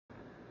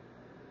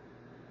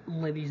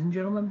Ladies and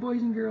gentlemen,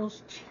 boys and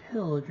girls,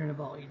 children of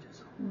all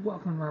ages,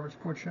 welcome to Robert's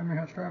Sports Show. I'm your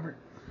host, Robert.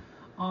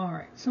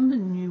 Alright,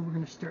 something new we're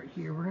going to start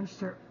here. We're going to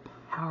start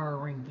power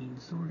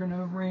rankings. So we're going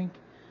to rank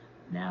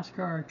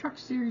NASCAR Truck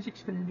Series,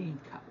 Xfinity,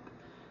 and Cup.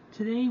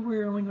 Today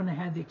we're only going to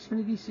have the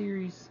Xfinity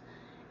Series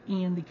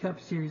and the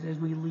Cup Series as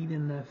we lead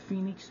in the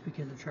Phoenix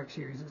because the Truck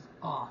Series is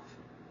off.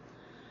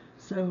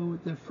 So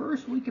the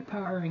first week of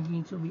power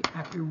rankings will be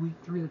after week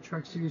 3 of the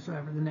Truck Series, so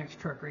after the next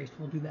truck race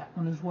we'll do that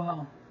one as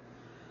well.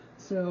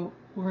 So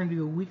we're going to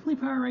do a weekly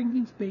power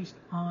rankings based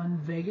on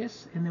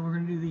Vegas, and then we're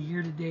going to do the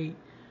year-to-date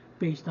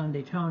based on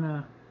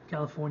Daytona,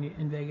 California,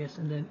 and Vegas,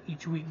 and then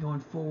each week going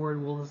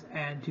forward we'll just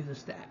add to the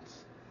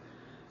stats.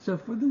 So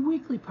for the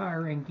weekly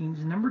power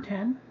rankings, number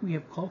 10, we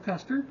have Cole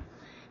Custer.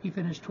 He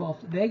finished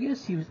 12th at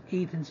Vegas. He was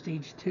 8th in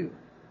Stage 2.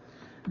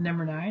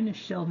 Number 9 is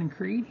Sheldon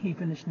Creed. He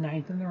finished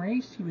 9th in the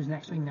race. He was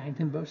actually 9th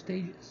in both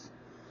stages.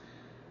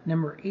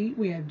 Number 8,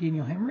 we have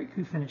Daniel Hemrick,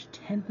 who finished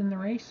 10th in the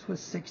race, was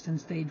 6th in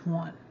Stage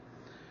 1.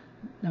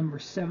 Number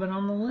 7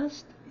 on the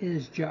list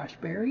is Josh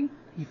Berry.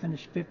 He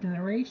finished 5th in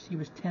the race. He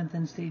was 10th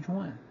in Stage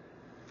 1.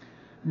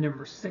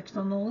 Number 6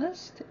 on the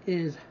list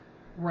is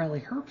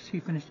Riley Herbst,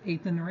 who finished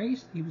 8th in the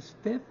race. He was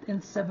 5th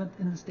and 7th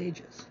in the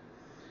stages.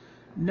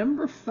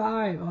 Number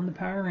 5 on the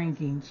power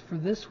rankings for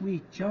this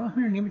week, John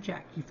Hunter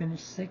Nemechek. He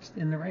finished 6th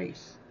in the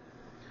race.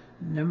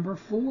 Number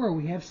 4,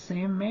 we have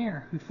Sam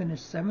Mayer, who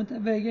finished 7th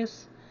at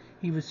Vegas.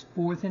 He was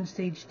 4th in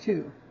Stage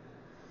 2.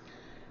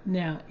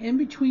 Now, in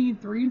between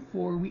 3 and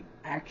 4, we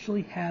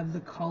actually have the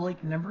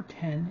colleague number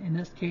 10. In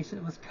this case,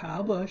 it was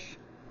Kyle Busch.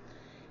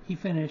 He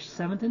finished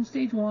 7th in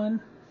Stage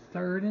 1,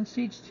 3rd in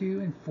Stage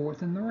 2, and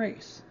 4th in the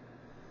race.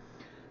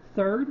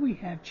 3rd, we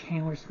have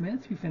Chandler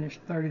Smith, who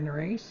finished 3rd in the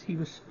race. He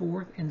was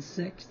 4th and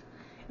 6th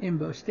in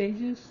both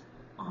stages.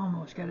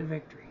 Almost got a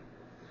victory.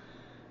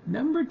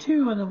 Number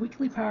 2 on the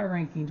weekly power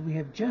rankings, we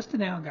have Justin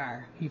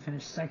Allgaier. He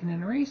finished 2nd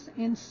in the race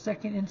and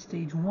 2nd in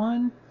Stage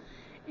 1.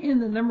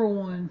 And the number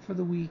 1 for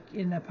the week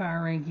in the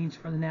power rankings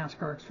for the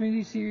NASCAR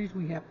Xfinity Series,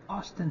 we have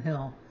Austin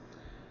Hill.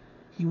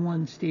 He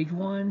won Stage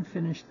 1,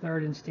 finished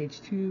 3rd in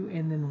Stage 2,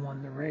 and then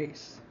won the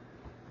race.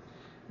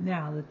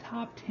 Now, the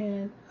top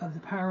 10 of the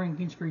power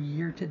rankings for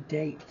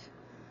year-to-date.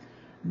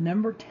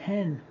 Number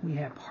 10, we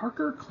have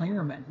Parker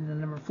Kligerman. In the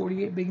number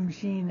 48 Big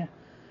Machine,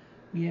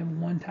 we have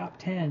 1 top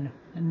 10.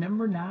 And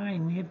number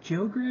 9, we have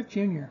Joe Graf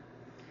Jr.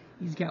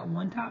 He's got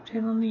 1 top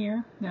 10 on the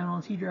year. Not only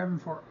is he driving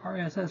for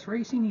RSS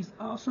Racing, he's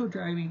also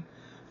driving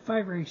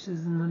 5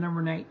 races in the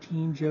number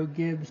 19 Joe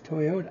Gibbs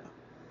Toyota.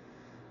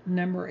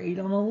 Number 8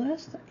 on the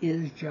list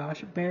is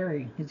Josh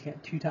Berry. He's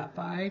got 2 top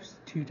 5s,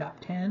 2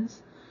 top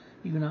 10s.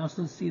 You can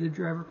also see the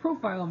driver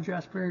profile of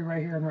Josh Berry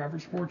right here on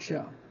Robert's Sports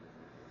Show.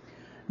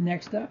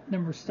 Next up,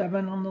 number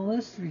 7 on the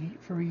list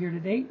for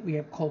year-to-date, we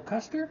have Cole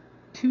Custer.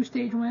 2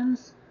 stage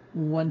wins,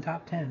 1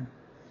 top 10.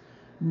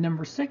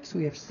 Number 6,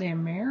 we have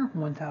Sam Mayer,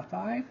 1 top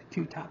 5,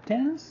 2 top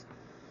 10s.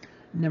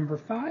 Number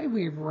 5,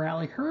 we have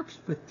Riley Herbst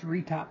with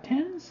 3 top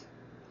 10s.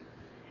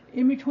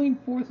 In between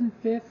 4th and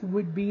 5th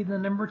would be the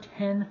number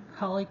 10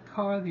 colleague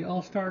car, the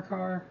All-Star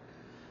car.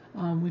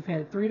 We've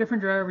had 3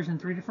 different drivers in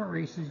 3 different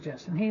races,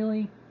 Justin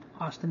Haley,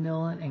 Austin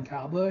Dillon, and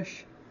Kyle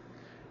Busch.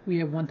 We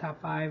have 1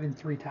 top 5 and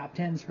 3 top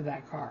 10s for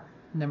that car.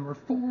 Number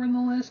 4 on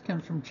the list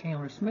comes from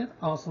Chandler Smith,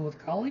 also with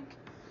Colic.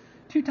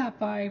 2 top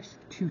 5s,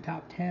 2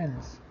 top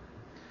 10s.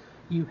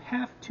 You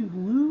have to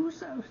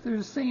lose,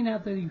 there's a saying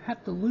out there, you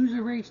have to lose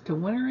a race to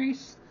win a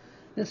race.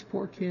 This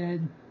poor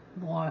kid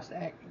lost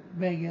at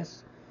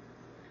Vegas.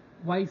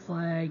 White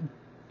flag,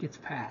 gets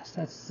passed.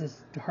 That's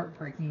just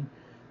heartbreaking.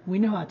 We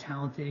know how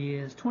talented he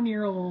is.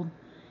 20-year-old,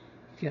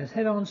 he's got his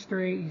head on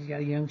straight. He's got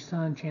a young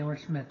son, Chandler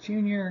Smith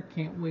Jr.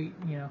 Can't wait,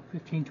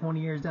 15,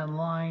 20 years down the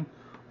line,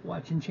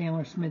 watching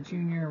Chandler Smith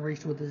Jr.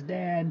 race with his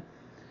dad.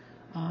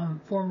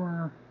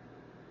 Former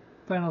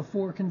Final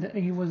Four,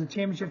 he was a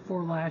championship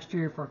 4 last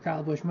year for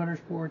Kyle Busch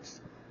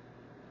Motorsports.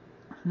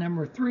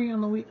 Number 3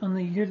 on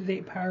the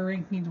year-to-date power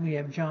rankings, we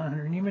have John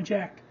Hunter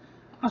Nemechek.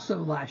 Also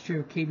last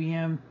year,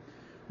 KBM,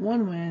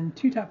 1 win,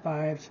 2 top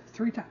 5s,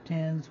 3 top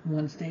 10s,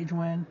 1 stage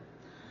win.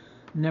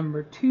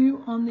 Number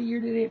 2 on the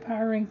year-to-date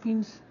power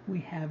rankings, we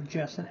have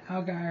Justin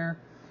Allgaier,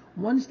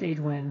 1 stage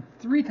win,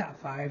 3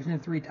 top 5s,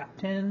 and 3 top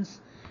 10s.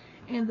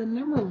 And the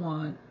number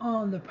 1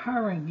 on the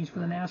power rankings for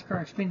the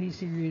NASCAR Xfinity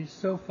Series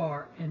so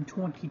far in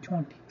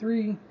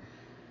 2023,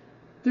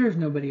 there's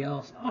nobody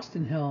else.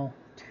 Austin Hill,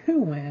 2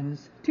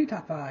 wins, 2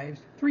 top 5s,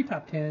 3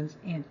 top 10s,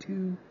 and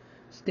 2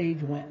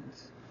 stage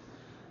wins.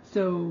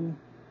 So,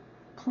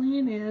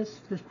 plan is,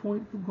 at this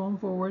point going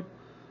forward,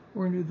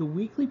 we're going to do the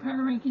weekly power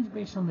rankings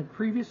based on the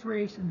previous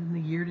race, and then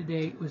the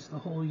year-to-date was the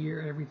whole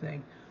year,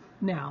 everything.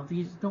 Now,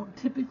 these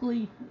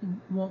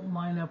won't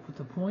line up with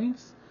the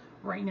points.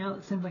 Right now,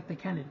 it seems like they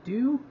kind of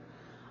do.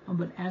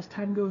 But as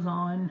time goes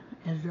on,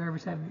 as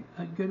drivers have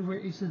good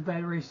races,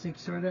 bad races,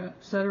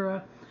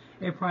 etc.,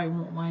 it probably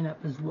won't line up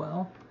as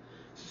well.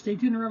 So stay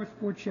tuned to Robert's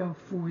Sports Show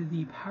for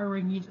the power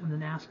rankings of the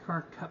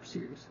NASCAR Cup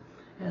Series.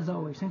 As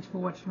always, thanks for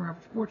watching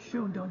Robert's Sports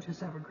Show, and don't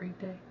just have a great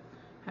day.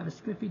 Have a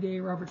spiffy day.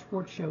 Robert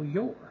Sports Show,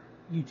 your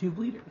YouTube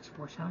leader in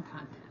sports channel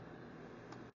content.